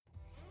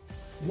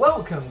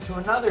Welcome to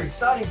another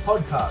exciting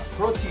podcast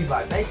brought to you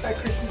by Bayside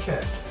Christian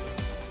Church.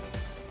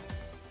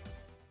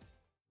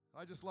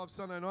 I just love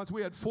Sunday nights.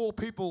 We had 4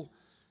 people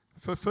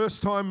for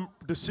first-time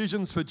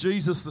decisions for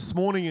Jesus this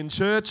morning in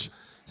church.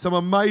 Some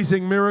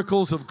amazing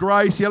miracles of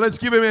grace. Yeah, let's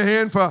give him a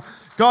hand for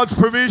God's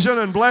provision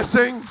and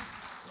blessing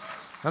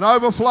and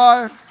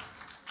overflow.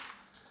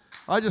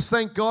 I just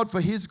thank God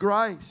for his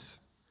grace.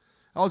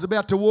 I was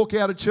about to walk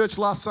out of church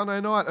last Sunday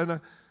night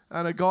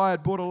and a guy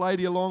had brought a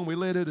lady along. We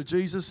led her to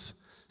Jesus.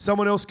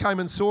 Someone else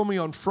came and saw me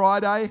on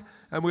Friday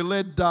and we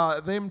led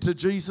them to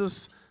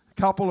Jesus.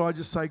 Couple, and I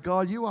just say,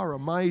 God, you are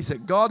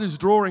amazing. God is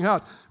drawing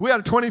hearts. We had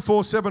a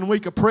 24/7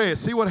 week of prayer.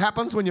 See what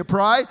happens when you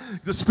pray?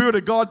 The Spirit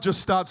of God just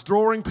starts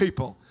drawing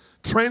people,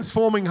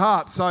 transforming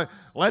hearts. So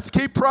let's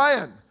keep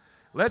praying.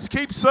 Let's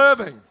keep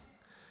serving.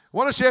 I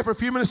want to share for a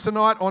few minutes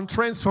tonight on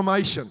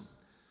transformation.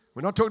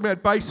 We're not talking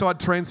about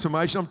Bayside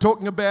transformation. I'm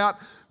talking about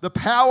the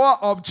power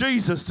of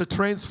Jesus to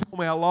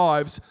transform our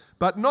lives,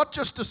 but not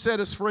just to set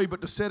us free,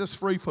 but to set us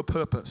free for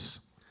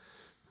purpose.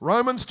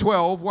 Romans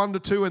 12,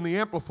 1-2 in the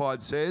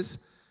Amplified says,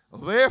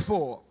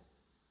 therefore,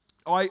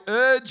 I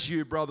urge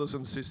you, brothers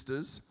and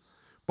sisters,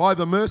 by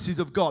the mercies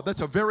of God.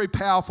 That's a very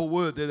powerful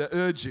word there, to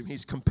urge him.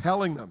 He's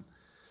compelling them.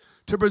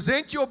 To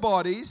present your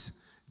bodies,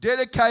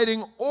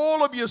 dedicating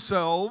all of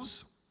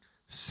yourselves,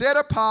 set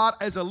apart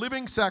as a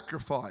living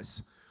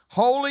sacrifice,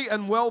 holy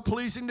and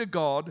well-pleasing to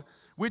God,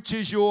 which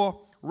is your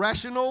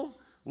rational,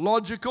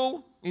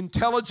 logical,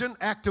 intelligent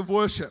act of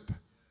worship.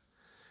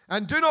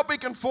 And do not be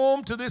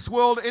conformed to this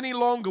world any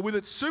longer with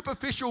its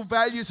superficial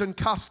values and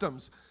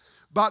customs,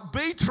 but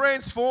be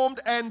transformed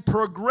and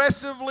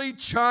progressively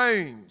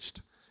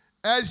changed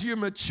as you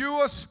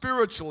mature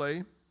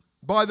spiritually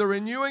by the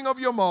renewing of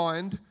your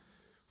mind,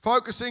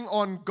 focusing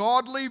on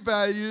godly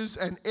values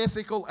and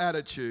ethical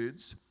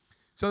attitudes,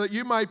 so that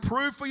you may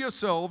prove for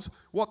yourselves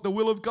what the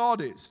will of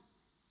God is,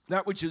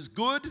 that which is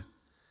good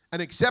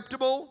and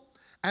acceptable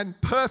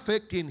and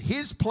perfect in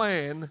his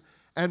plan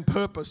and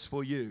purpose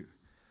for you.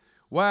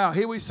 Wow,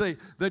 here we see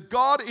that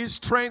God is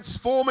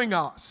transforming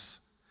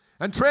us.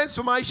 And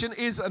transformation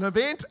is an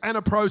event and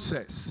a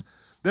process.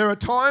 There are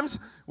times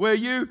where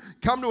you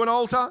come to an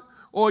altar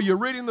or you're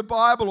reading the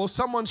Bible or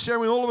someone's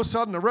sharing, all of a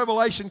sudden a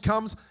revelation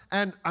comes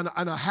and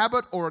a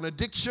habit or an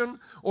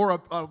addiction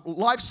or a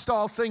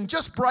lifestyle thing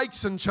just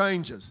breaks and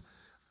changes.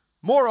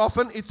 More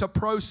often, it's a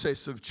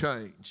process of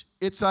change.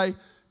 It's a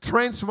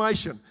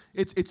transformation.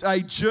 It's a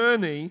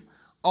journey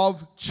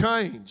of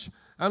change.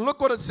 And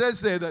look what it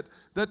says there,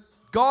 that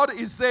God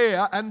is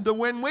there, and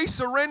when we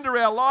surrender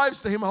our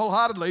lives to him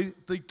wholeheartedly,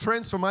 the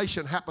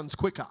transformation happens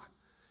quicker.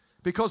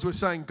 Because we're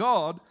saying,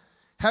 God,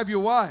 have your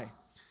way.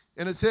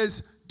 And it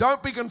says,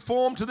 don't be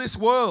conformed to this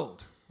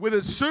world with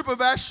its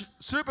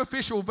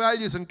superficial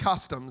values and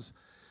customs,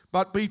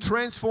 but be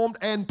transformed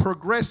and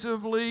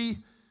progressively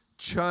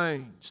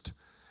changed.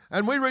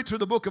 And we read through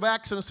the book of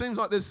Acts, and it seems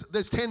like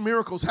there's 10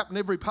 miracles happen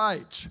every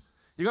page.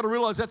 You've got to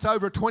realize that's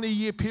over a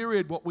 20-year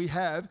period what we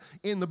have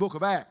in the book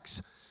of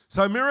Acts.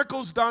 So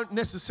miracles don't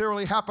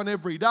necessarily happen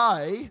every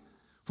day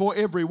for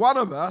every one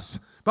of us,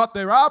 but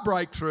there are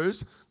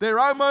breakthroughs. There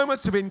are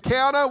moments of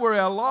encounter where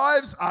our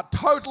lives are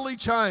totally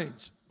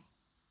changed.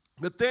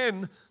 But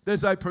then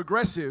there's a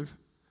progressive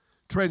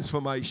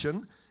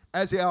transformation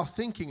as our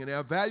thinking and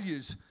our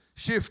values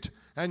shift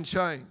and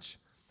change.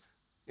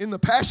 In the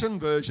Passion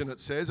version, it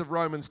says, of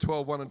Romans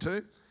 12,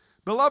 1-2,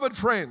 beloved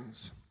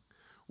friends,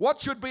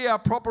 what should be our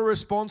proper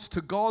response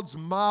to God's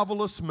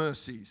marvelous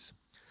mercies?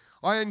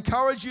 I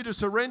encourage you to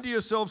surrender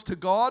yourselves to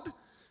God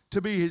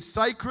to be his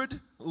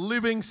sacred,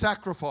 living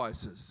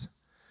sacrifices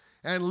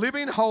and live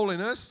in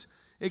holiness,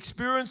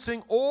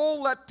 experiencing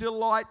all that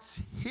delights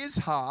his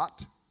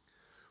heart,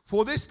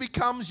 for this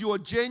becomes your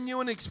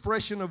genuine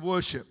expression of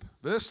worship.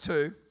 Verse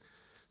 2,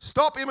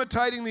 stop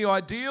imitating the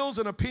ideals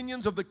and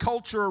opinions of the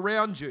culture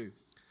around you,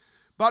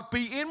 but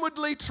be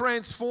inwardly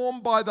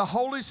transformed by the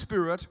Holy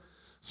Spirit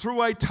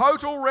through a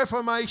total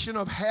reformation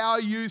of how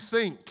you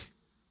think.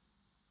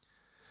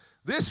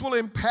 This will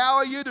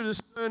empower you to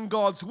discern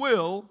God's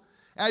will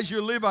as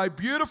you live a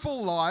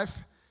beautiful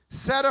life,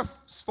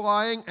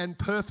 satisfying and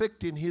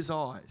perfect in his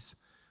eyes.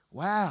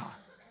 Wow.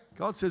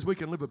 God says we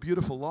can live a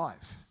beautiful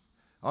life.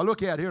 I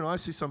look out here and I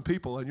see some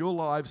people and your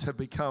lives have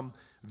become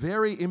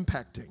very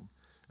impacting.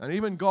 And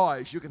even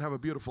guys, you can have a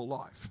beautiful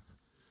life.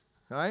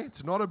 Okay?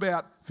 It's not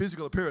about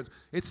physical appearance.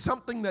 It's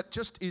something that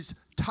just is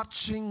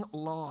touching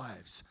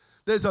lives.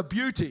 There's a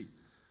beauty.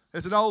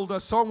 There's an old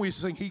song we used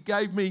to sing, he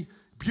gave me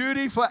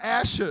beauty for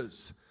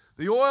ashes,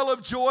 the oil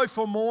of joy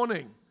for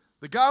mourning,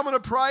 the garment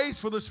of praise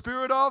for the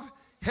spirit of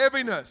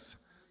heaviness,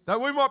 that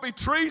we might be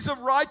trees of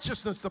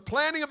righteousness, the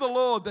planting of the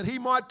Lord, that he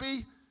might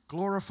be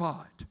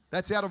glorified.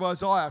 That's out of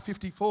Isaiah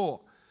 54.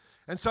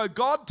 And so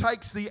God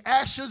takes the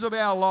ashes of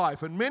our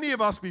life, and many of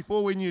us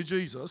before we knew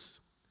Jesus,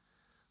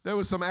 there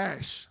was some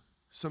ash,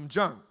 some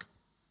junk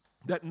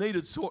that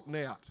needed sorting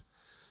out.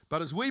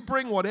 But as we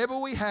bring whatever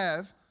we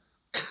have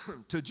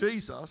to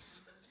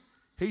Jesus,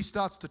 he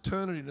starts to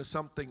turn it into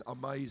something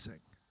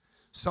amazing,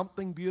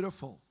 something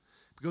beautiful.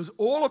 Because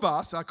all of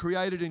us are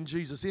created in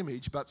Jesus'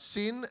 image, but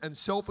sin and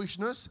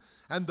selfishness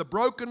and the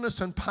brokenness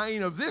and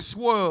pain of this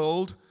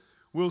world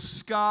will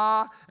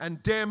scar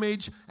and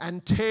damage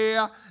and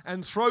tear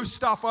and throw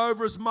stuff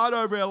over us, mud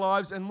over our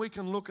lives, and we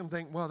can look and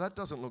think, well, that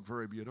doesn't look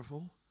very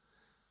beautiful.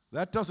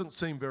 That doesn't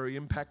seem very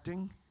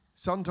impacting.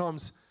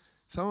 Sometimes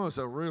some of us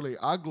are really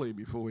ugly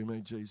before we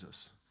meet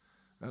Jesus.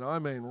 And I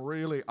mean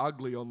really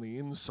ugly on the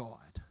inside.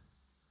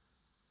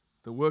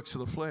 The works of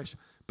the flesh.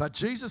 But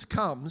Jesus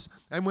comes,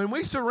 and when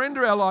we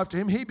surrender our life to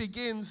him, he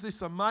begins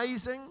this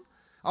amazing,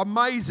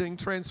 amazing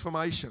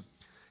transformation.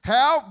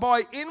 How?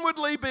 By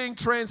inwardly being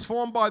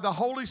transformed by the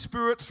Holy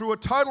Spirit through a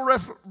total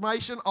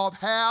reformation of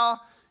how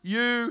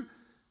you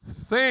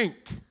think.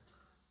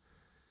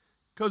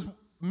 Because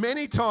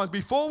many times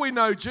before we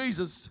know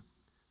Jesus,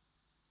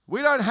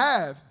 we don't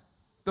have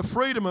the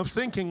freedom of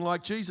thinking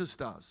like Jesus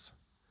does.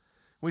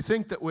 We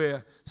think that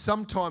we're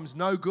sometimes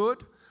no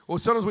good, or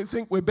sometimes we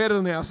think we're better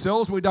than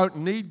ourselves. We don't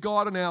need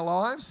God in our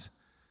lives.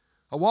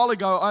 A while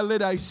ago, I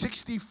led a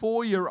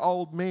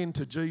 64-year-old man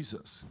to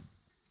Jesus.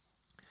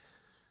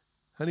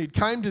 And he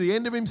came to the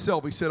end of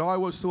himself. He said, I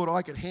always thought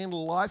I could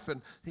handle life.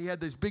 And he had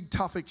this big,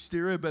 tough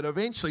exterior, but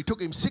eventually it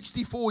took him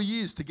 64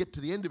 years to get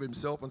to the end of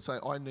himself and say,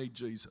 I need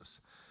Jesus.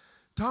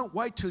 Don't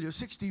wait till you're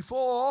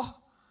 64.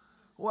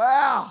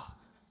 Wow.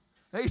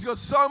 He's got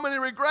so many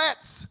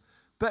regrets.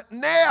 But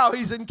now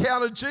he's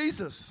encountered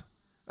Jesus.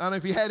 And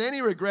if he had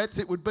any regrets,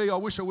 it would be, I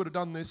wish I would have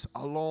done this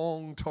a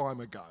long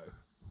time ago.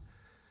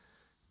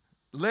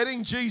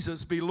 Letting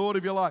Jesus be Lord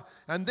of your life.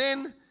 And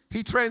then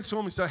he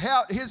transforms you.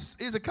 So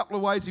here's a couple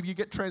of ways if you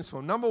get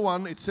transformed. Number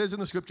one, it says in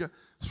the scripture,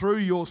 through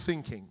your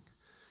thinking.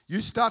 You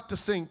start to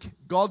think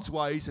God's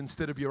ways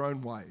instead of your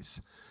own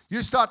ways.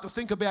 You start to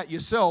think about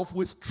yourself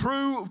with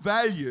true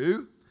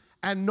value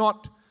and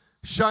not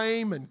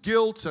shame and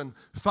guilt and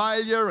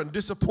failure and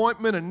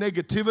disappointment and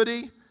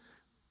negativity.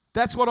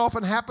 That's what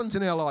often happens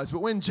in our lives.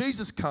 But when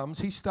Jesus comes,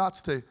 he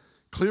starts to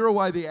clear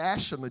away the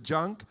ash and the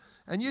junk,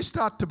 and you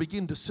start to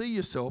begin to see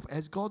yourself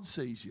as God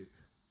sees you.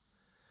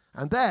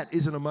 And that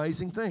is an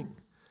amazing thing.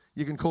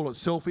 You can call it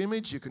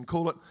self-image, you can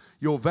call it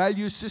your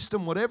value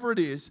system, whatever it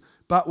is.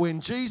 But when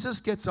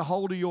Jesus gets a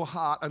hold of your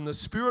heart and the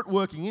Spirit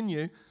working in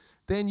you,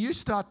 then you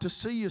start to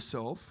see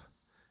yourself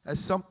as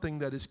something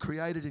that is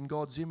created in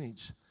God's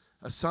image.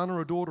 A son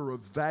or a daughter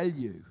of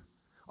value,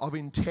 of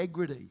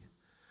integrity,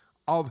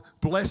 of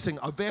blessing,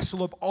 a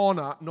vessel of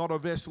honor, not a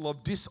vessel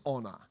of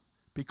dishonor.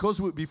 Because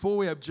before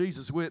we have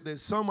Jesus,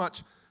 there's so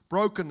much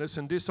brokenness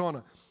and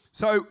dishonor.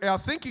 So our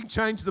thinking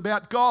changes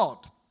about God.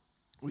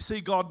 We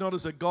see God not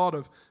as a God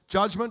of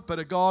judgment, but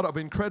a God of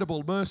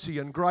incredible mercy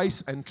and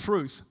grace and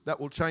truth that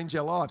will change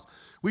our lives.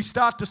 We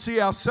start to see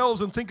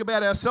ourselves and think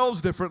about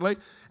ourselves differently,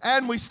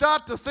 and we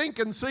start to think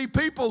and see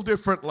people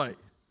differently.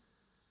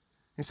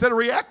 Instead of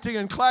reacting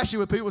and clashing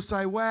with people,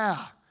 say,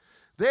 wow,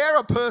 they're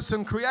a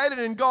person created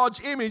in God's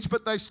image,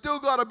 but they've still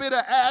got a bit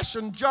of ash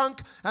and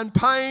junk and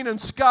pain and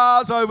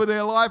scars over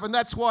their life, and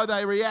that's why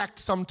they react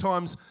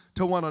sometimes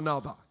to one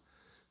another.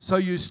 So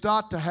you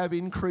start to have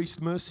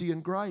increased mercy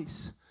and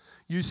grace.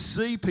 You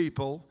see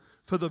people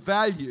for the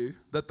value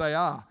that they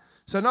are.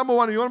 So number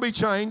one, if you want to be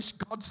changed,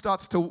 God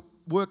starts to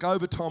work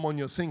overtime on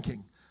your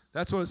thinking.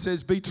 That's what it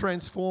says, be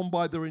transformed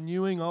by the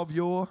renewing of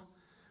your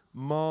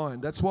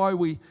mind. That's why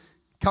we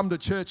come to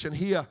church and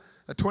hear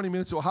a 20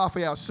 minutes or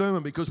half-hour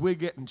sermon, because we're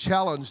getting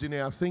challenged in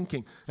our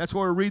thinking. That's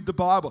why we read the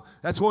Bible.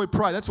 That's why we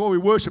pray. That's why we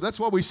worship. That's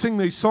why we sing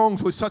these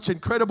songs with such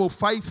incredible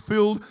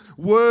faith-filled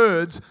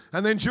words.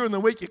 And then during the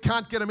week, you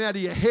can't get them out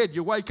of your head.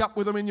 You wake up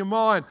with them in your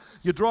mind.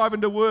 You're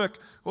driving to work,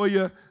 or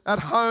you're at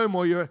home,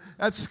 or you're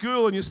at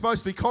school, and you're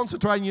supposed to be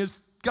concentrating. You're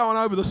going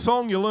over the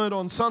song you learned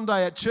on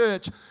Sunday at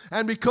church.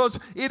 And because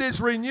it is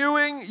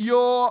renewing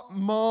your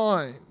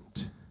mind,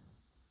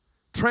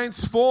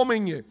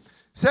 transforming you.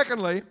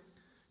 Secondly,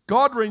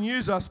 God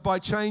renews us by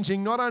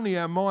changing not only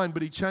our mind,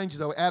 but he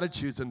changes our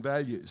attitudes and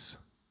values.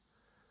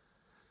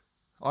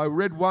 I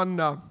read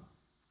one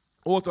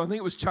author, I think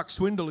it was Chuck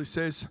Swindoll, who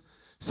says,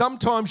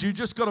 sometimes you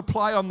just got to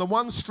play on the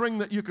one string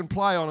that you can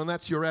play on, and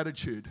that's your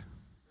attitude.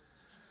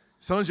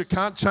 Sometimes you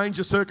can't change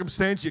your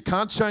circumstance, you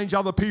can't change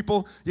other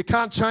people, you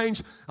can't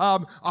change a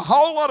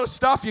whole lot of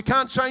stuff, you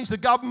can't change the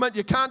government,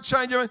 you can't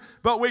change everything,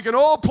 but we can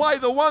all play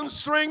the one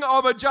string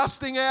of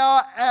adjusting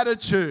our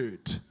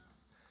attitude.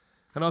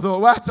 And I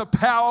thought, well, that's a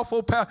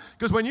powerful power.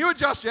 Because when you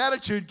adjust your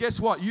attitude, guess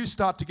what? You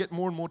start to get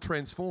more and more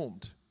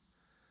transformed.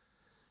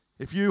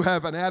 If you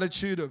have an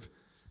attitude of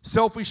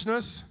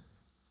selfishness,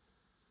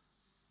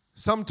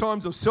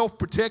 sometimes of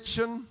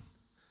self-protection,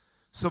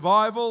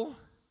 survival,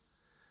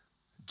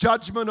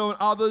 judgment on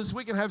others,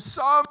 we can have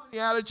so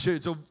many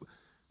attitudes of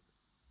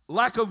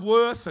lack of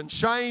worth and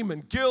shame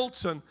and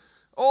guilt and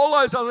all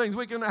those other things.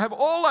 We can have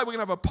all that. We can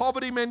have a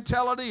poverty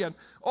mentality and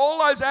all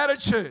those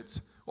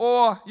attitudes.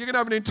 Or you can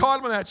have an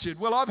entitlement attitude.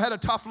 Well, I've had a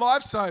tough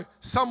life, so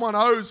someone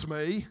owes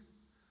me.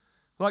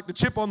 Like the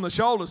chip on the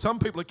shoulder. Some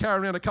people are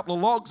carrying around a couple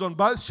of logs on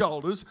both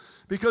shoulders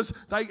because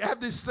they have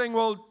this thing,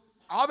 well,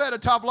 I've had a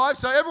tough life,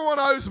 so everyone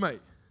owes me.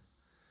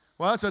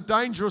 Well, that's a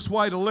dangerous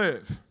way to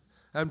live.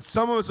 And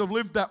some of us have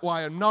lived that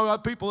way and know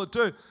people that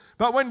do.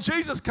 But when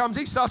Jesus comes,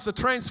 he starts to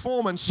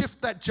transform and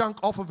shift that junk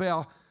off of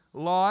our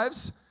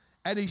lives,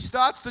 and he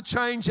starts to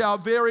change our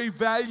very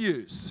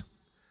values.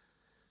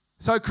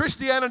 So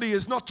Christianity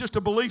is not just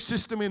a belief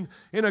system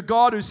in a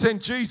God who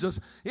sent Jesus.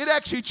 It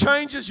actually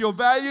changes your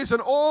values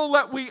and all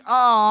that we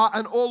are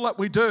and all that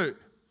we do.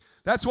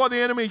 That's why the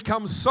enemy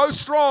comes so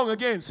strong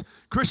against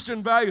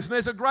Christian values. And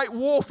there's a great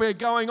warfare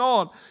going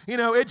on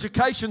in our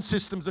education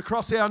systems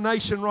across our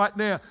nation right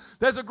now.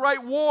 There's a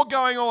great war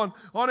going on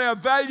our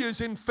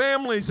values in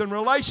families and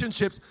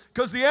relationships,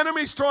 because the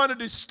enemy's trying to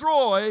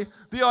destroy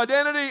the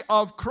identity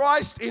of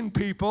Christ in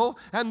people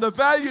and the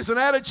values and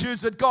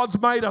attitudes that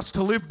God's made us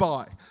to live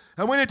by.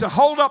 And we need to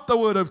hold up the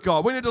Word of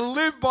God. We need to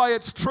live by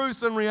its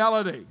truth and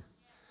reality.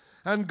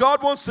 And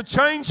God wants to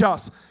change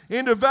us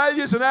into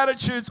values and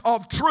attitudes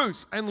of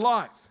truth and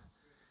life.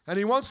 And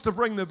he wants to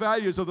bring the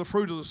values of the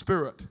fruit of the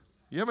Spirit.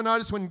 You ever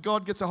notice when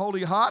God gets a hold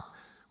of your heart,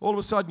 all of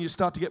a sudden you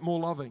start to get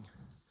more loving.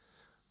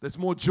 There's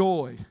more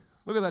joy.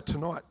 Look at that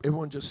tonight.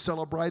 Everyone just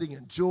celebrating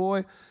and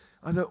joy.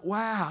 I thought,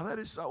 wow, that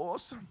is so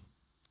awesome.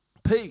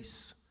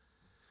 Peace,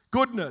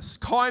 goodness,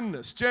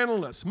 kindness,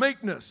 gentleness,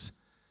 meekness,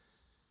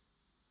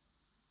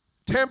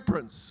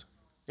 temperance,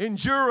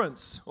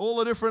 endurance, all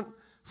the different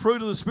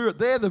fruit of the Spirit.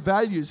 They're the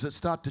values that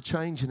start to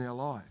change in our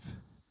life.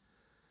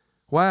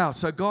 Wow,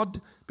 so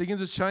God begins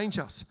to change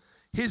us.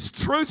 His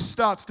truth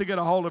starts to get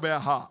a hold of our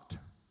heart.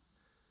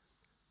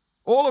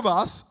 All of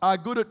us are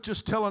good at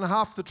just telling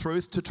half the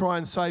truth to try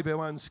and save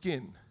our own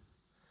skin.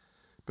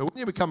 But when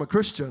you become a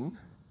Christian,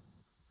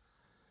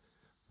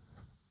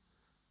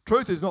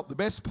 truth is not the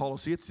best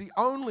policy, it's the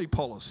only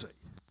policy.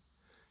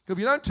 If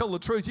you don't tell the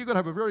truth, you've got to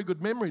have a very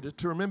good memory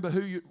to remember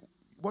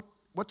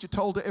what you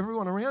told to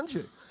everyone around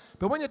you.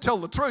 But when you tell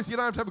the truth, you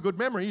don't have to have a good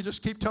memory. You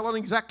just keep telling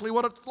exactly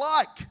what it's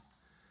like.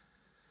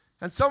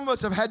 And some of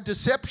us have had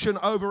deception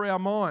over our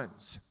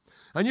minds.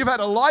 And you've had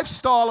a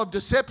lifestyle of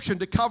deception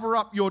to cover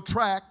up your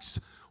tracks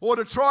or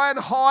to try and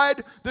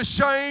hide the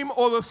shame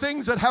or the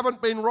things that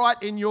haven't been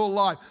right in your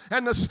life.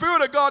 And the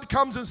Spirit of God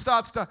comes and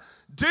starts to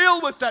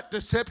deal with that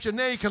deception.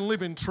 Now you can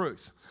live in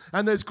truth.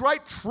 And there's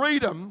great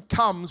freedom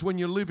comes when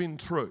you live in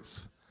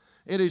truth.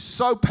 It is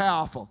so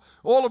powerful.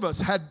 All of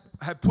us have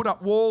put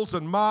up walls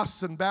and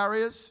masks and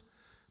barriers.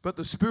 But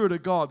the Spirit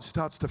of God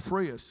starts to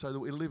free us so that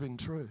we live in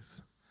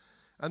truth.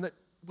 And that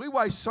we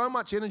waste so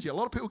much energy. A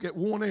lot of people get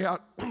worn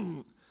out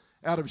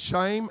out of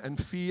shame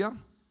and fear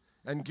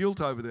and guilt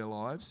over their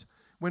lives.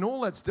 When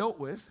all that's dealt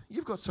with,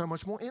 you've got so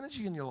much more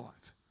energy in your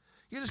life.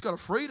 You just got a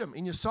freedom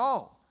in your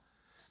soul.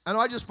 And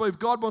I just believe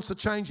God wants to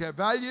change our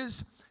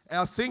values,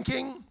 our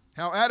thinking,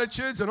 our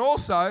attitudes, and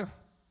also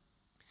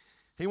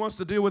he wants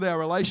to deal with our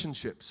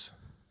relationships.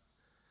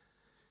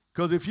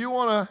 Because if you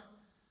want to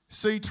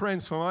see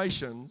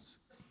transformations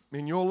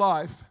in your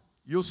life,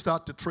 you'll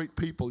start to treat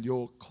people,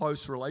 your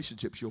close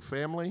relationships, your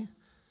family,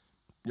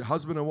 your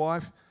husband and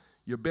wife,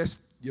 your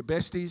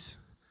besties,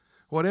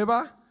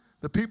 whatever,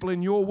 the people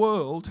in your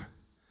world,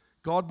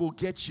 God will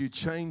get you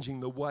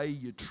changing the way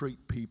you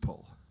treat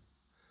people.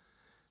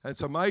 And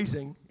it's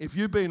amazing. If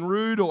you've been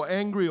rude or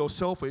angry or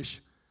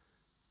selfish,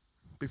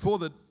 before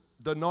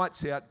the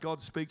night's out,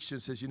 God speaks to you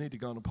and says, you need to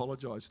go and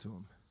apologize to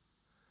him.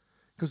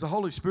 Because the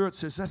Holy Spirit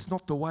says that's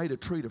not the way to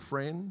treat a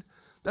friend.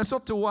 That's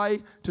not the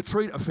way to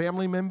treat a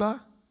family member.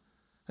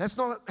 That's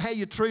not how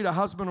you treat a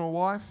husband or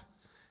wife.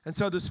 And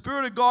so the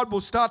Spirit of God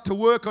will start to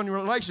work on your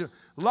relationship.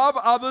 Love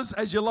others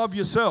as you love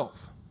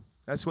yourself.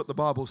 That's what the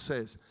Bible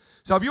says.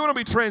 So if you want to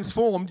be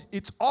transformed,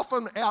 it's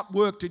often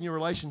outworked in your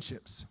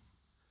relationships.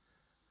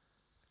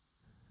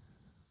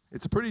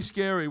 It's pretty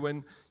scary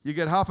when you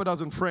get half a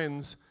dozen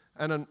friends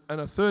and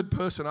a third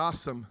person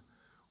asks them,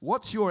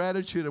 what's your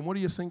attitude and what do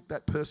you think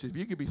that person is? If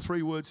you give me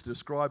 3 words to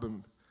describe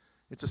them,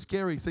 it's a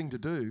scary thing to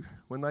do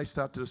when they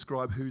start to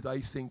describe who they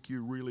think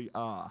you really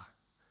are.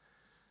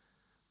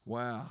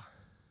 Wow.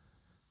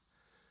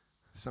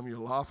 Some of you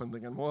are laughing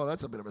thinking, well,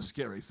 that's a bit of a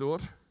scary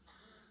thought.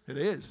 It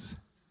is.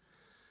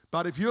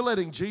 But if you're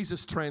letting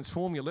Jesus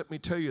transform you, let me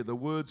tell you, the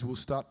words will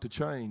start to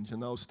change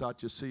and they'll start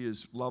to see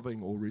as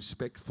loving or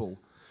respectful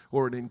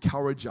or an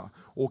encourager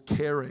or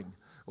caring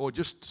or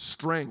just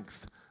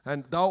strength.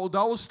 And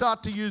they'll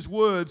start to use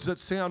words that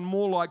sound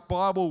more like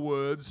Bible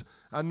words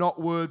and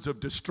not words of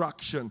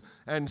destruction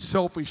and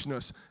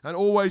selfishness and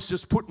always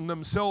just putting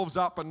themselves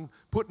up and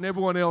putting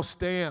everyone else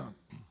down.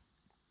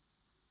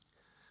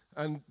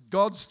 And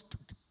God's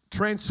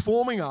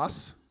transforming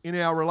us in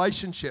our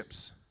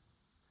relationships.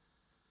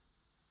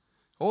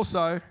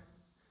 Also,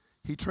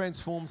 he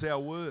transforms our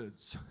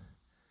words.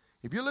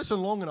 If you listen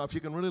long enough,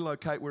 you can really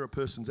locate where a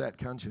person's at,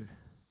 can't you?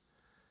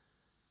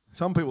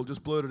 Some people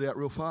just blurt it out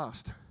real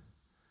fast.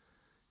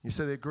 You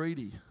say they're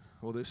greedy,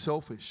 or they're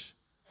selfish,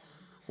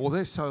 or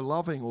they're so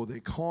loving, or they're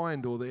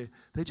kind, or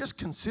they're just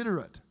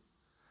considerate.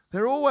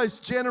 They're always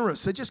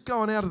generous. They're just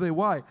going out of their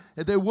way.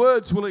 And their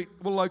words will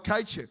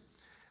locate you.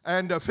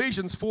 And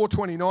Ephesians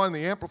 4:29,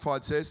 the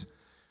Amplified says,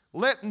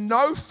 let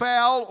no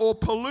foul or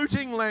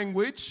polluting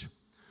language,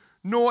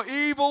 nor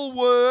evil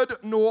word,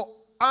 nor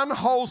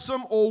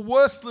unwholesome or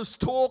worthless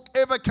talk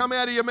ever come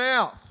out of your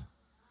mouth.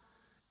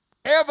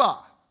 Ever.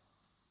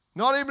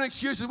 Not even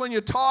excuses when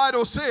you're tired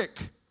or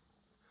sick.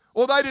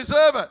 Or they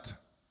deserve it.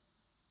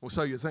 Or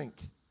so you think.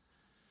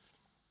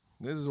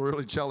 This is a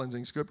really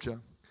challenging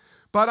scripture.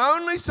 But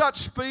only such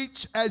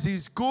speech as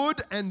is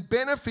good and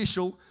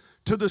beneficial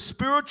to the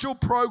spiritual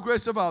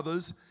progress of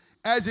others,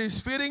 as is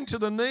fitting to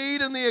the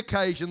need and the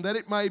occasion, that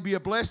it may be a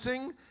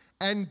blessing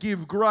and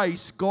give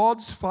grace,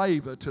 God's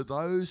favour, to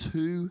those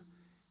who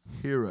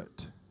hear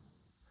it.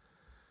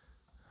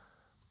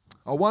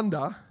 I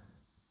wonder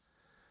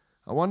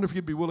if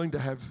you'd be willing to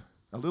have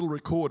a little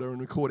recorder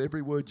and record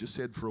every word you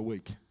said for a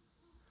week.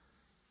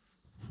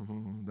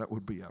 That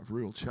would be a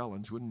real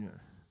challenge, wouldn't you?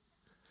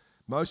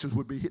 Most of us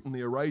would be hitting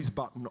the erase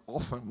button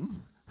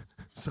often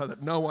so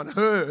that no one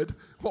heard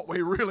what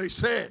we really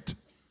said.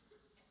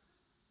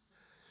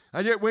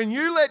 And yet when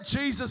you let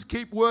Jesus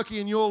keep working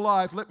in your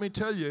life, let me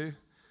tell you,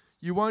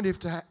 you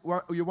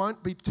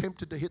won't be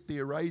tempted to hit the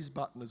erase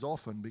button as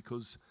often,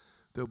 because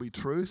there'll be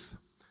truth,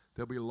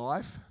 there'll be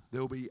life,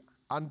 there'll be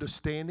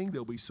understanding,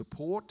 there'll be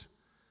support,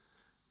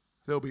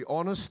 there'll be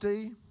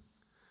honesty,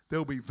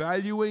 there'll be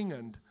valuing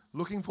and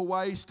looking for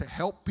ways to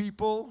help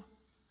people.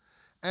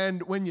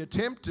 And when you're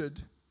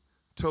tempted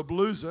to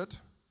lose it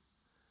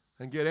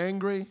and get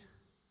angry,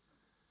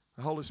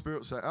 the Holy Spirit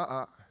will say,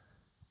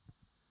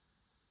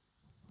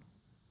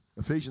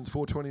 Ephesians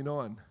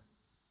 4:29,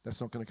 that's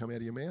not going to come out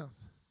of your mouth.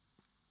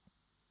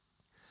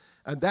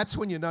 And that's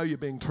when you know you're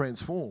being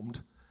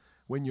transformed,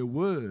 when your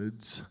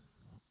words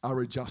are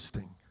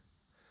adjusting.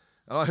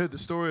 And I heard the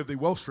story of the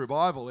Welsh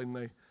revival in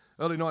the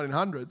early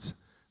 1900s.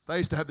 They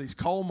used to have these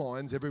coal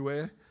mines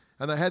everywhere,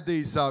 and they had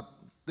these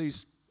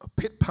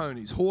pit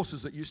ponies,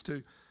 horses that used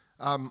to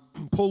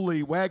pull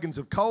the wagons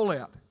of coal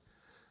out.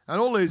 And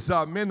all these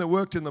men that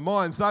worked in the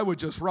mines, they were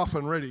just rough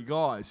and ready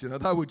guys. You know,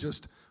 they would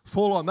just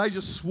full on. They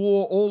just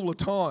swore all the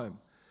time.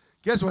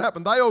 Guess what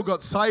happened? They all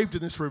got saved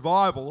in this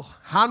revival,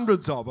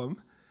 hundreds of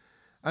them.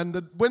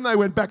 And when they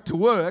went back to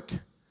work,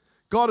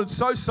 God had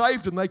so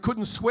saved them they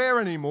couldn't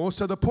swear anymore.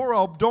 So the poor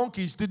old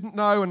donkeys didn't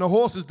know, and the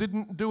horses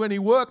didn't do any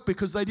work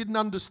because they didn't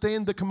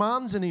understand the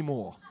commands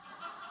anymore.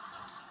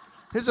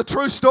 Here's a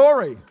true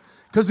story.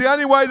 Because the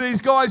only way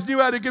these guys knew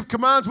how to give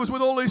commands was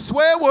with all these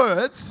swear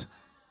words.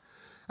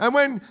 And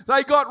when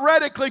they got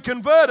radically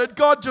converted,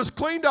 God just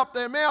cleaned up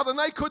their mouth and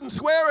they couldn't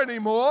swear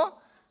anymore.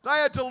 They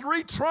had to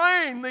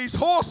retrain these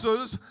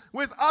horses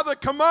with other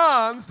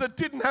commands that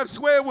didn't have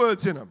swear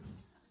words in them.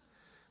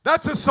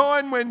 That's a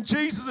sign when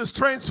Jesus is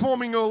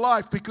transforming your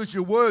life, because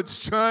your words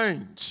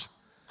change.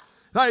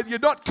 You're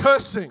not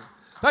cursing.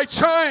 They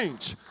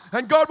change.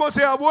 And God wants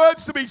our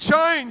words to be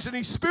changed, and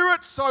His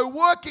Spirit's so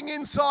working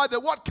inside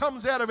that what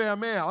comes out of our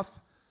mouth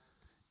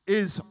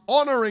is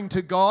honouring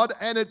to God,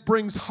 and it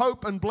brings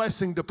hope and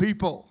blessing to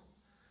people.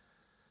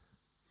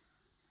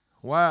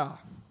 Wow.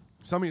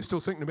 Some of you are still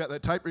thinking about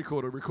that tape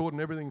recorder, recording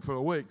everything for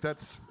a week.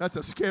 That's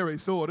a scary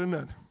thought, isn't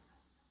it?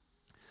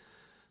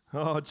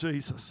 Oh,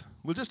 Jesus.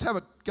 We'll just have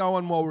it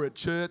going while we're at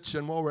church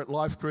and while we're at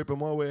Life Group and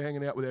while we're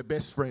hanging out with our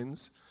best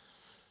friends.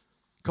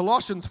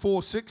 Colossians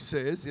 4:6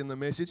 says in the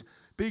Message,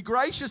 "Be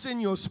gracious in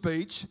your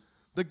speech.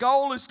 The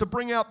goal is to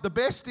bring out the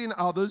best in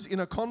others in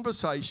a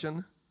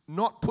conversation,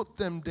 not put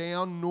them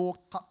down nor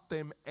cut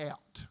them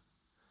out."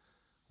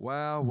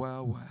 Wow,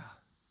 wow, wow.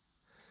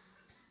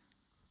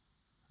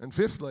 And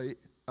fifthly,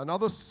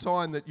 another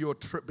sign that you're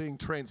being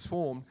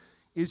transformed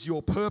is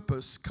your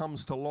purpose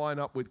comes to line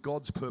up with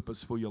God's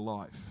purpose for your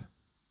life.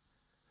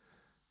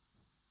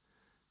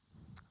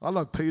 I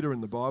love Peter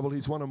in the Bible.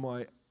 He's one of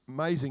my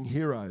amazing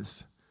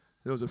heroes.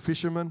 There was a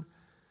fisherman,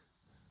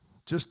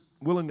 just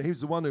willing. He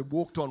was the one who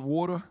walked on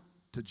water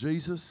to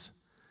Jesus,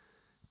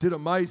 did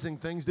amazing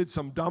things, did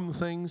some dumb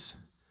things,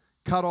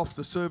 cut off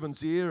the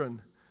servant's ear,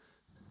 and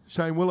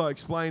Shane Willow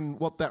explained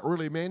what that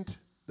really meant.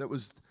 That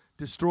was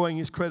destroying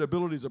his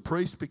credibility as a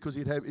priest, because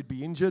he'd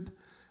be injured.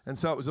 And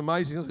so it was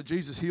amazing that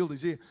Jesus healed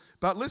his ear.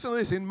 But listen to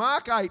this. In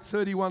Mark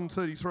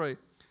 8:31-33,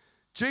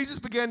 Jesus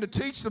began to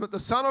teach them that the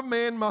Son of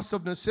Man must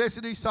of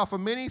necessity suffer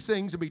many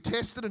things and be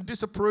tested and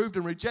disapproved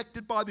and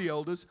rejected by the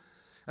elders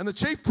and the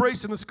chief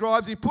priests and the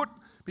scribes, be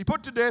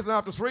put to death, and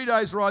after 3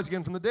 days rise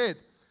again from the dead.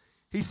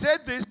 He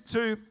said this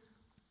to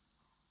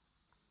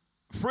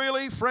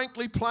freely,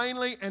 frankly,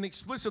 plainly, and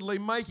explicitly,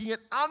 making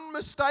it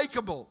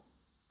unmistakable.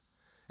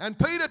 And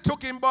Peter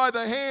took him by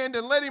the hand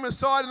and led him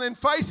aside, and then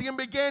facing him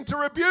began to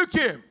rebuke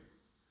him.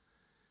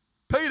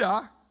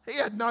 Peter, he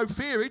had no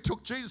fear. He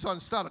took Jesus on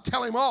and started to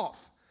tell him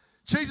off.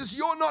 Jesus,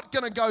 you're not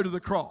going to go to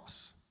the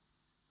cross.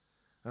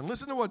 And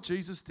listen to what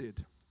Jesus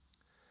did.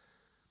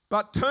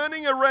 But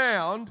turning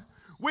around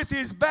with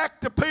his back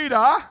to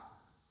Peter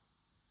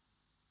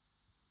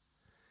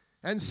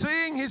and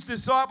seeing his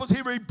disciples,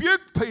 he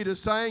rebuked Peter,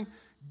 saying,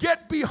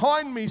 "Get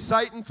behind me,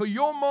 Satan, for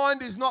your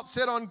mind is not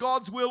set on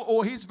God's will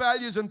or His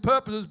values and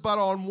purposes, but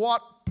on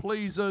what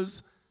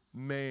pleases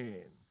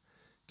man."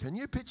 Can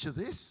you picture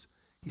this?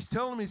 He's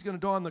telling them he's going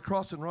to die on the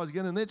cross and rise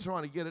again, and they're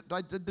trying to get it.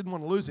 They didn't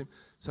want to lose him.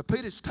 So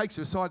Peter takes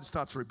him aside and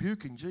starts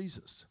rebuking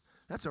Jesus.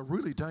 That's a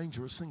really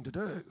dangerous thing to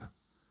do.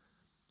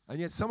 And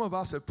yet some of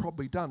us have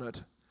probably done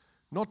it,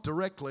 not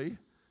directly.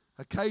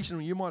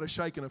 Occasionally you might have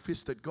shaken a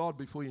fist at God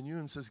before you knew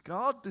and says,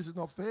 God, this is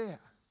not fair.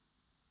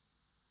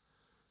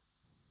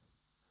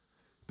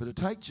 But to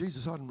take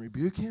Jesus on and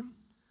rebuke him,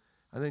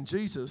 and then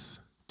Jesus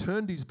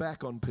turned his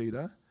back on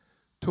Peter,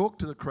 talked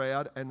to the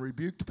crowd, and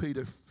rebuked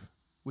Peter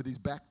with his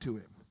back to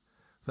him.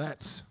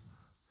 That's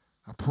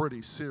a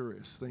pretty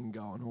serious thing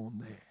going on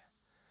there.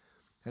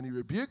 And he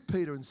rebuked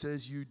Peter and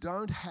says, you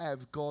don't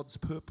have God's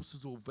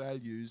purposes or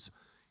values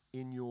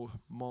in your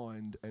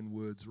mind and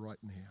words right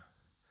now.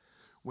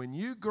 When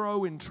you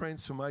grow in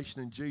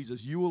transformation in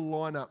Jesus, you will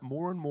line up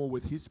more and more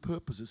with his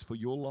purposes for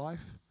your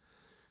life,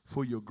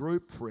 for your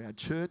group, for our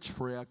church,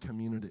 for our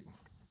community.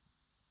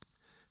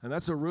 And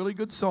that's a really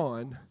good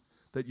sign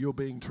that you're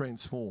being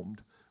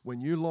transformed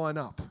when you line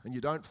up and you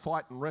don't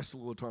fight and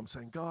wrestle all the time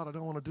saying, God, I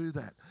don't want to do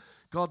that.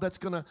 God, that's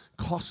going to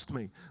cost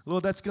me.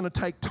 Lord, that's going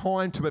to take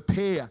time to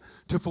prepare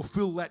to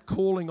fulfill that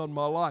calling on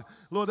my life.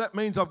 Lord, that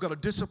means I've got to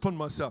discipline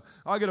myself.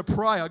 I've got to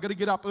pray. I've got to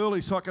get up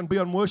early so I can be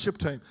on worship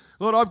team.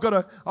 Lord, I've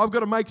got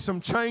to make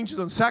some changes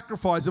and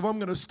sacrifice if I'm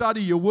going to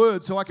study your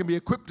word so I can be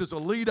equipped as a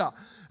leader.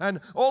 And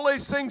all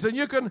these things, and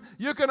you can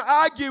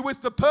argue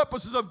with the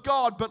purposes of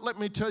God, but let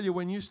me tell you,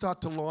 when you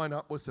start to line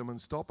up with them and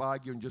stop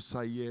arguing, just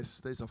say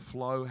yes, there's a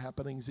flow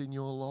happenings in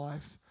your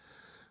life.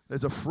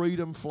 There's a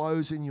freedom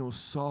flows in your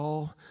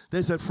soul.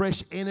 There's a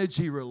fresh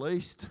energy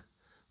released.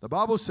 The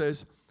Bible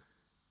says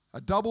a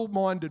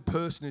double-minded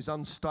person is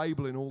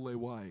unstable in all their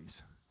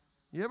ways.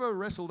 You ever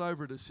wrestled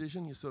over a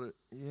decision? You sort of,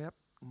 yep,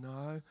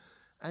 no.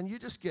 And you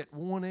just get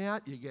worn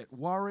out. You get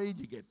worried.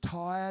 You get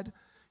tired.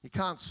 You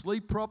can't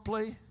sleep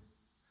properly.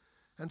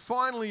 And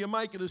finally you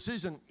make a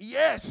decision.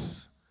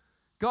 Yes,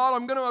 God,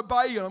 I'm going to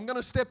obey you. I'm going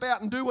to step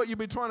out and do what you've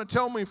been trying to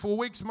tell me for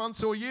weeks,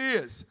 months, or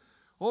years.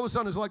 All of a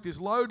sudden, it's like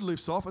this load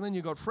lifts off, and then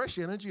you've got fresh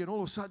energy, and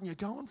all of a sudden, you're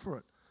going for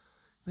it.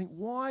 Think,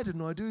 why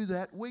didn't I do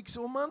that weeks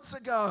or months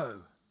ago?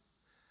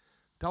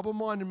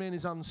 Double-minded man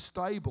is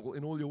unstable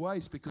in all your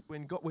ways, because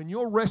when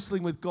you're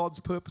wrestling with God's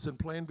purpose and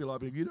plan for your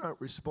life, if you don't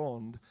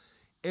respond,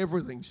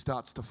 everything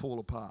starts to fall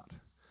apart.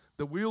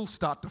 The wheels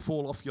start to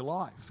fall off your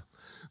life.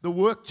 The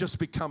work just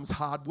becomes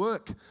hard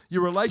work.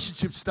 Your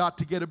relationships start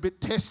to get a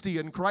bit testy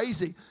and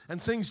crazy,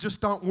 and things just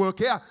don't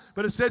work out.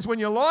 But it says when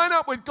you line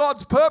up with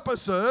God's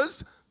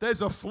purposes,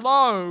 there's a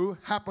flow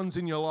happens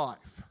in your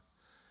life.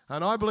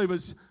 And I believe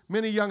as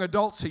many young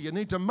adults here, you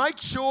need to make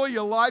sure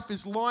your life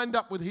is lined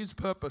up with his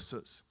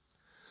purposes.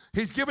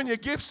 He's given you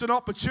gifts and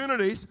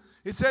opportunities.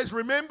 It says,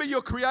 remember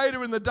your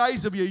Creator in the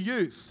days of your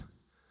youth.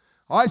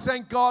 I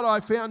thank God I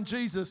found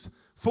Jesus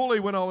fully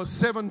when I was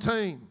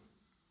 17.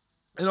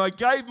 And I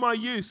gave my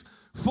youth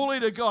fully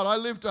to God. I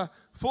lived a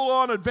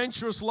full-on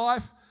adventurous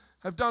life,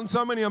 have done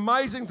so many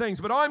amazing things.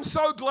 But I'm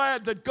so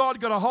glad that God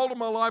got a hold of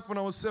my life when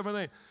I was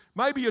 17.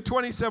 Maybe you're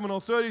 27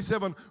 or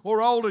 37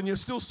 or older and you're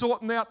still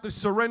sorting out this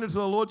surrender to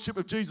the Lordship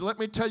of Jesus. Let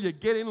me tell you,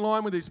 get in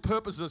line with his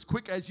purposes as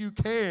quick as you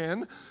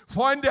can.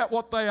 Find out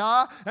what they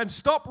are and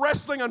stop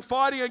wrestling and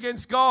fighting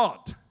against God.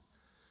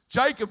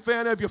 Jacob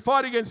found out if you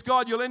fight against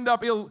God, you'll end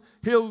up,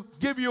 he'll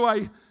give you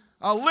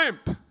a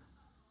limp.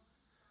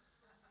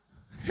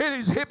 Hit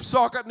his hip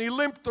socket and he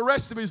limped the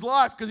rest of his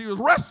life because he was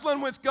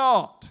wrestling with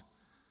God.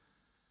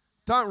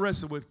 Don't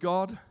wrestle with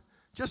God.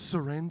 Just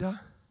surrender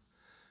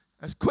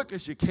as quick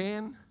as you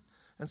can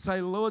and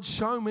say, Lord,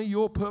 show me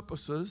your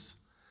purposes,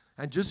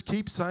 and just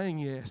keep saying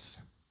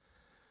yes.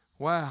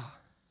 Wow.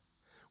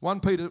 1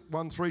 Peter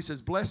 1:3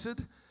 says,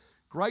 blessed,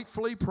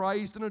 gratefully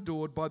praised and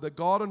adored by the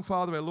God and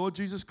Father of our Lord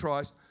Jesus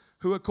Christ,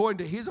 who according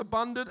to his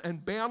abundant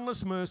and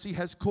boundless mercy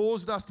has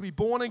caused us to be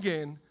born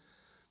again.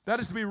 That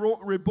is to be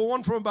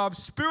reborn from above,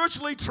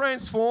 spiritually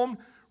transformed,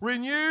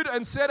 renewed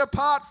and set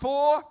apart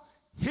for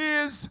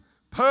his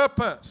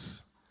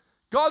purpose.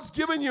 God's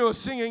given you a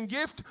singing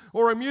gift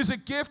or a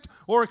music gift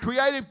or a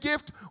creative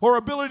gift or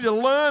ability to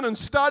learn and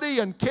study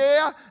and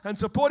care and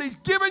support. He's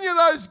given you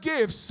those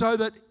gifts so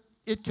that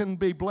it can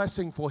be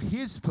blessing for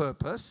his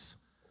purpose,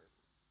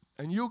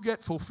 and you'll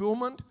get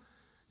fulfillment,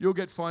 you'll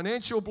get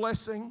financial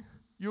blessing,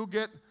 you'll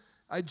get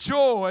a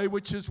joy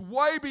which is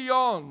way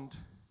beyond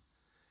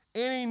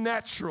any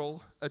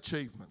natural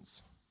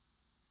achievements.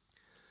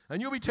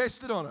 And you'll be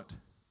tested on it.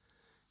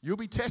 You'll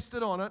be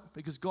tested on it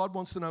because God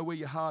wants to know where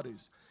your heart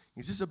is.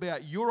 Is this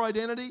about your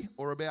identity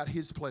or about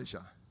his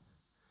pleasure?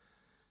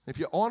 If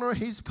you honor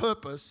his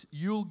purpose,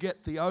 you'll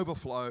get the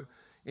overflow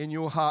in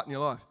your heart and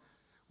your life.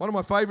 One of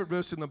my favorite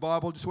verses in the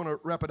Bible, just want to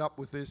wrap it up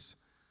with this.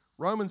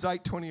 Romans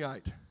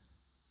 8:28.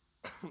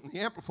 The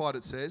Amplified,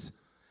 it says,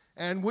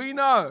 and we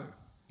know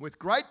with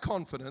great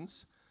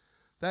confidence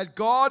that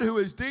God, who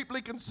is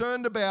deeply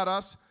concerned about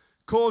us,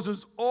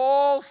 causes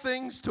all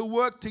things to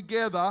work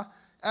together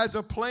as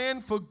a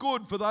plan for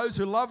good for those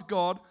who love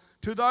God,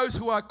 to those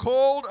who are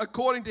called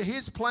according to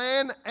his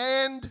plan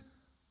and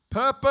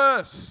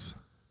purpose.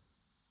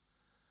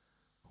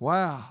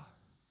 Wow.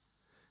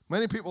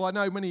 Many people I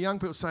know, many young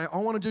people say, I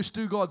want to just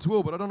do God's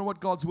will, but I don't know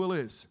what God's will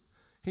is.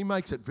 He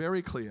makes it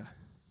very clear.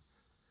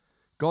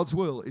 God's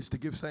will is to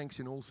give thanks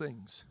in all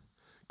things.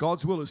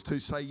 God's will is to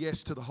say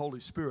yes to the Holy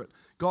Spirit.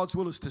 God's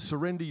will is to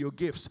surrender your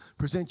gifts,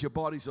 present your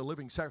bodies a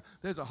living sacrifice.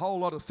 There's a whole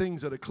lot of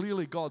things that are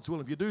clearly God's will.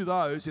 If you do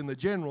those in the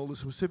general, the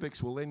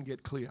specifics will then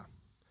get clear.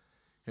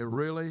 Yeah,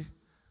 really,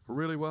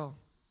 really well.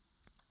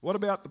 What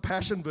about the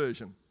Passion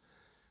Version?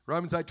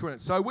 Romans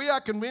 8:20. So we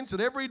are convinced that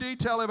every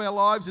detail of our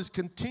lives is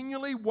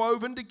continually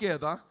woven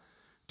together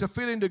to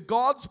fit into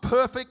God's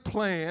perfect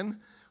plan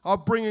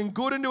of bringing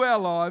good into our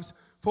lives,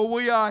 for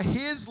we are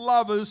His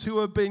lovers who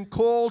have been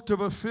called to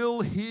fulfill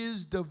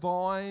His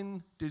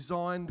divine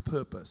designed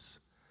purpose.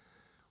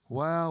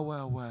 Wow,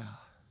 wow, wow.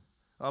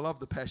 I love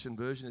the Passion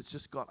Version. It's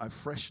just got a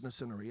freshness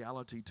and a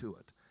reality to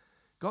it.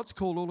 God's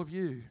called all of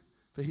you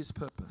for His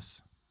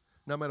purpose.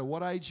 No matter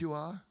what age you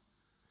are,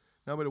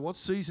 no matter what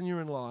season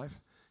you're in life,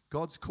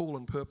 God's call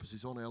and purpose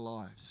is on our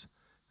lives.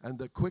 And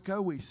the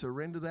quicker we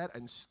surrender that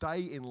and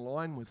stay in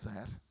line with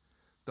that,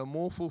 the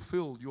more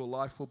fulfilled your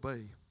life will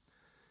be.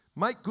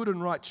 Make good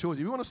and right choices.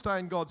 If you want to stay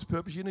in God's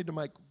purpose, you need to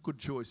make good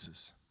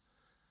choices.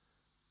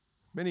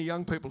 Many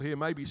young people here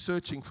may be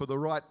searching for the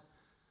right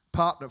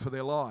partner for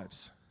their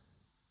lives.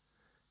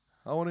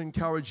 I want to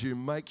encourage you,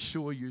 make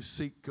sure you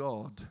seek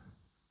God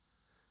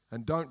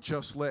and don't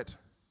just let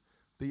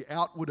the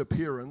outward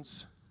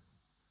appearance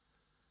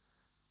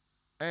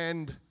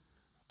and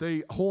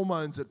the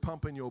hormones that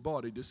pump in your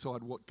body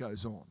decide what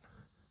goes on.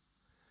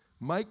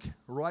 Make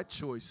right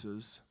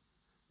choices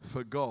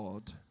for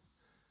God.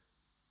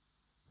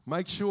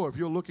 Make sure if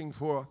you're looking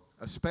for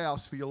a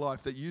spouse for your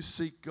life that you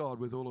seek God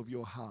with all of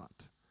your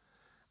heart.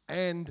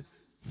 And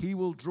He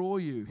will draw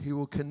you. He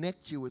will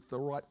connect you with the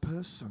right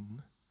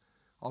person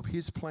of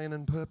His plan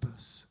and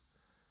purpose.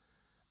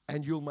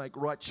 And you'll make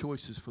right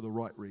choices for the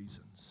right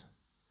reasons.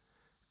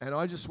 And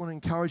I just want to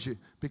encourage you,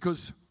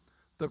 because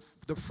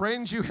the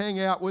friends you hang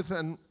out with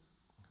and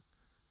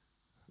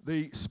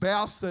the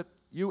spouse that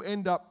you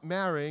end up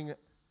marrying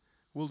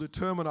will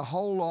determine a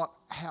whole lot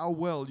how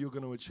well you're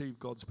going to achieve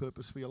God's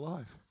purpose for your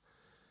life.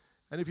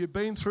 And if you've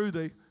been through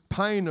the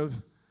pain of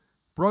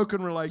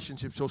broken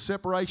relationships or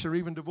separation or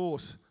even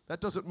divorce, that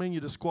doesn't mean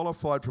you're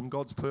disqualified from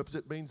God's purpose.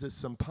 It means there's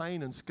some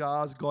pain and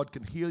scars. God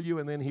can heal you,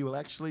 and then He will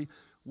actually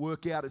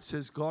work out. It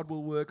says God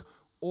will work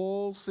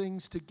all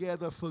things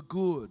together for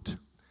good.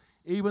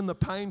 Even the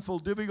painful,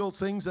 difficult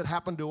things that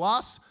happen to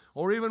us,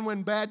 or even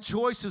when bad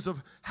choices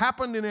have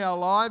happened in our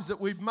lives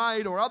that we've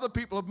made or other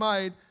people have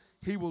made,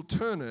 He will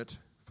turn it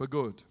for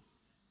good.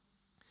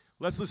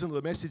 Let's listen to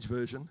the Message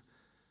version.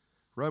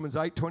 Romans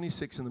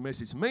 8:26 in the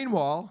Message.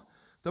 Meanwhile,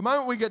 the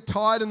moment we get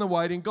tired in the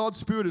waiting, God's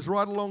Spirit is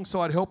right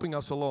alongside helping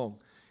us along.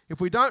 If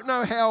we don't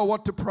know how or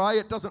what to pray,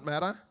 it doesn't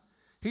matter.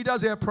 He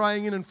does our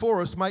praying in and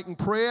for us, making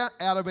prayer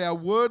out of our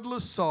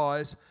wordless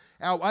sighs,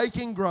 our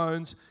aching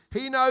groans.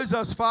 He knows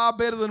us far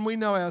better than we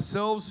know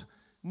ourselves,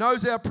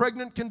 knows our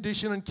pregnant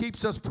condition, and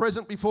keeps us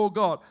present before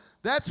God.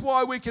 That's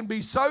why we can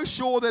be so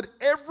sure that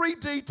every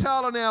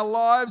detail in our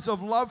lives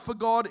of love for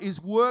God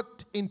is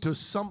worked into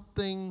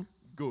something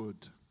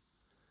good.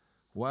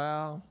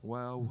 Wow,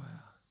 wow, wow.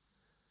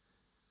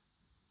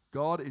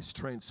 God is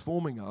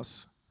transforming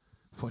us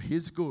for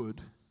His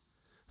good,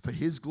 for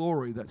His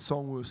glory. That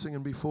song we were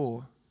singing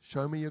before,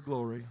 Show Me Your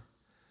Glory.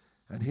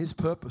 And His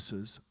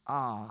purposes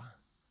are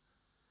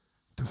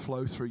to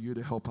flow through you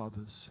to help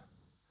others.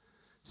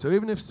 So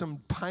even if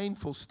some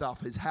painful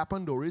stuff has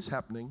happened or is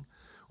happening,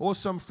 or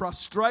some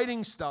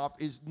frustrating stuff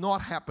is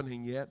not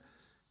happening yet,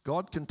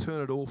 God can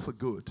turn it all for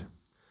good.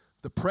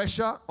 The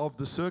pressure of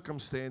the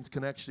circumstance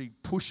can actually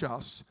push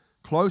us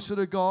closer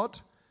to God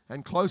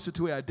and closer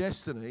to our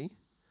destiny,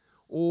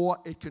 or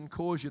it can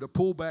cause you to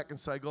pull back and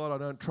say, God,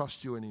 I don't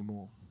trust you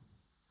anymore.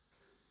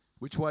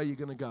 Which way are you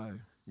going to go?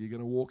 You're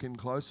going to walk in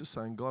closer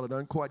saying, God, I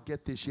don't quite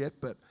get this yet,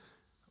 but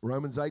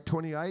Romans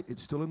 8:28,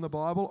 it's still in the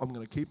Bible. I'm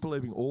going to keep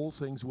believing all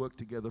things work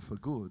together for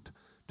good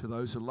to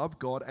those who love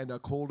God and are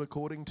called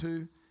according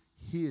to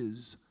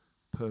His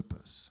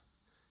purpose.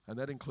 And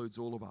that includes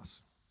all of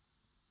us.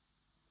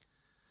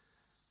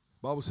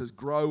 The Bible says,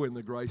 grow in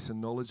the grace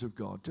and knowledge of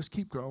God. Just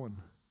keep growing.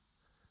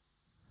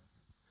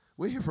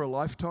 We're here for a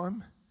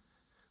lifetime.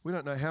 We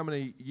don't know how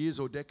many years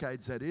or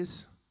decades that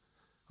is.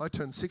 I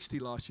turned 60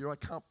 last year. I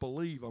can't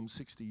believe I'm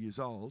 60 years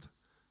old.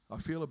 I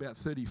feel about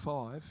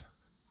 35.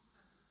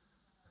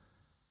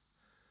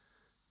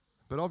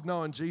 But I've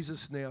known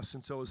Jesus now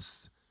since I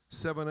was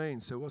 17.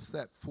 So what's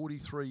that?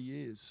 43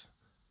 years.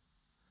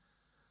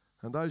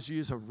 And those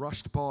years have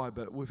rushed by,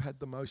 but we've had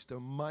the most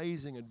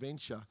amazing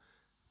adventure.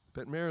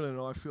 But Marilyn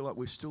and I feel like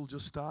we're still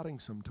just starting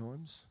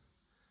sometimes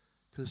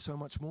because there's so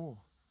much more.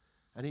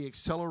 And He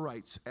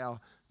accelerates our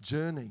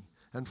journey,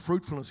 and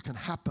fruitfulness can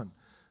happen.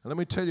 And let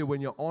me tell you, when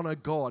you honor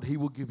God, He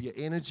will give you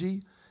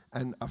energy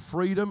and a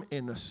freedom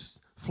and a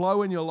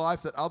flow in your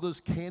life that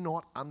others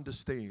cannot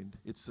understand.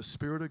 It's the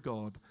Spirit of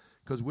God,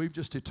 because we've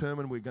just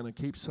determined we're going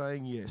to keep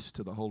saying yes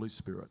to the Holy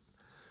Spirit.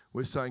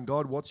 We're saying,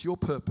 God, what's your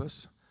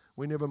purpose?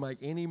 We never make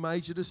any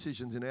major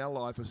decisions in our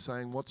life of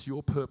saying, what's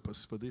your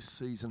purpose for this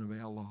season of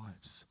our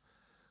lives?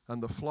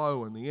 And the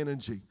flow and the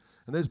energy.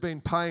 And there's been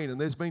pain and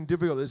there's been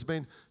difficult. There's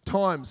been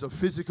times of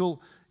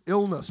physical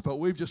illness, but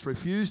we've just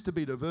refused to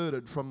be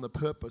diverted from the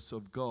purpose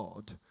of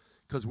God,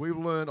 because we've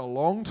learned a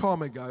long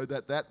time ago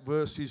that that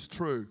verse is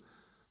true,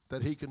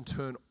 that he can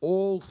turn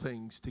all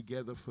things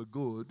together for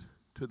good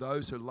to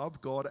those who love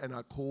God and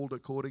are called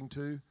according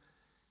to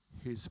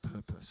his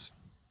purpose.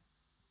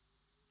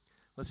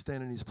 Let's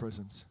stand in his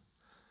presence.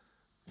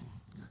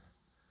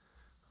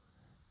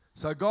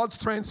 So God's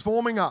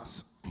transforming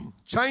us,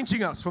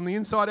 changing us from the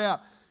inside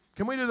out.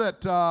 Can we do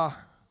that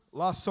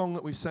last song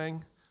that we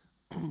sang?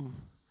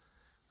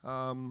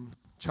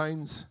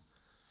 Chains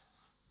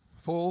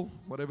Fall,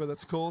 whatever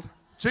that's called.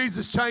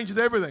 Jesus changes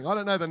everything. I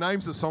don't know the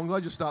names of the songs. I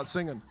just start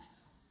singing.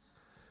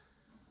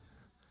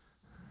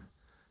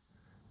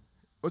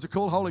 What's it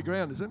called? Holy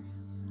Ground, is it?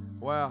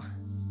 Wow.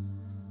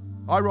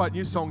 I write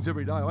new songs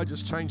every day. I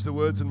just change the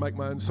words and make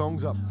my own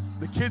songs up.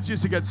 The kids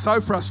used to get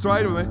so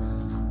frustrated with me.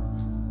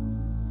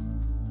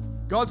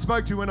 God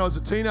spoke to me when I was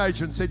a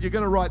teenager and said, you're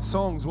going to write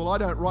songs. Well, I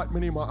don't write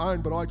many of my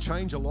own, but I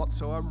change a lot,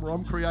 so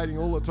I'm creating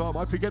all the time.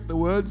 I forget the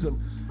words and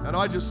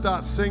I just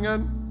start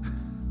singing.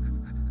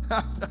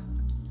 I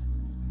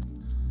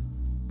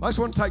just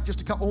want to take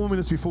just a couple more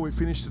minutes before we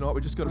finish tonight.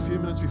 We've just got a few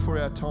minutes before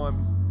our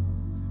time.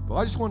 But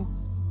I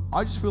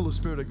just feel the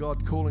Spirit of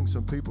God calling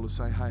some people to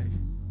say, hey,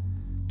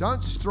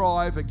 don't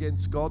strive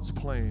against God's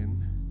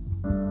plan.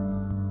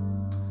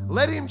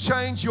 Let him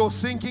change your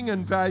thinking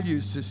and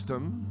value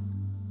system,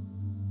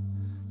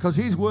 because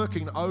he's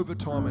working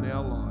overtime in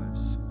our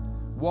lives.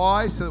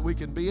 Why? So that we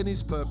can be in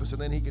his purpose,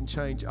 and then he can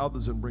change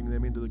others and bring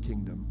them into the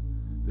kingdom.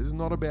 This is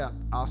not about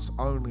us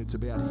only. It's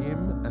about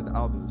him and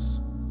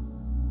others.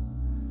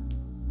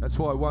 That's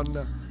why one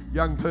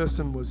young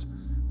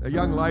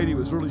lady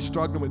was really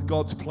struggling with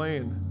God's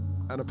plan.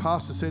 And a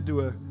pastor said to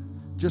her,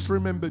 just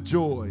remember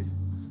joy.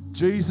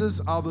 Jesus,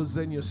 others,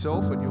 then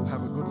yourself, and you'll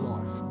have a good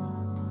life.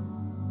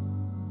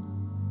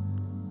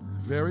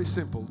 Very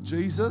simple.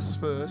 Jesus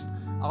first,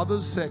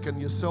 others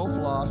second, yourself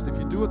last. If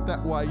you do it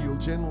that way, you'll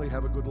generally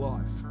have a good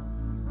life.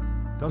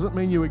 Doesn't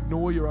mean you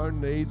ignore your own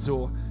needs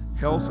or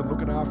health and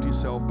looking after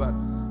yourself, but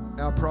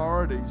our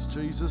priorities,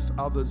 Jesus,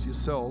 others,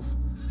 yourself,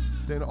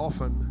 then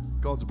often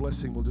God's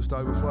blessing will just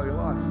overflow your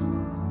life.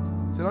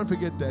 So don't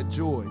forget that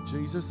joy,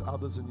 Jesus,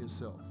 others, and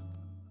yourself.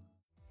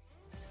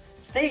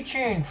 Stay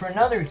tuned for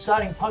another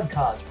exciting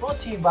podcast brought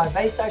to you by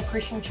Bayside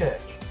Christian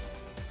Church.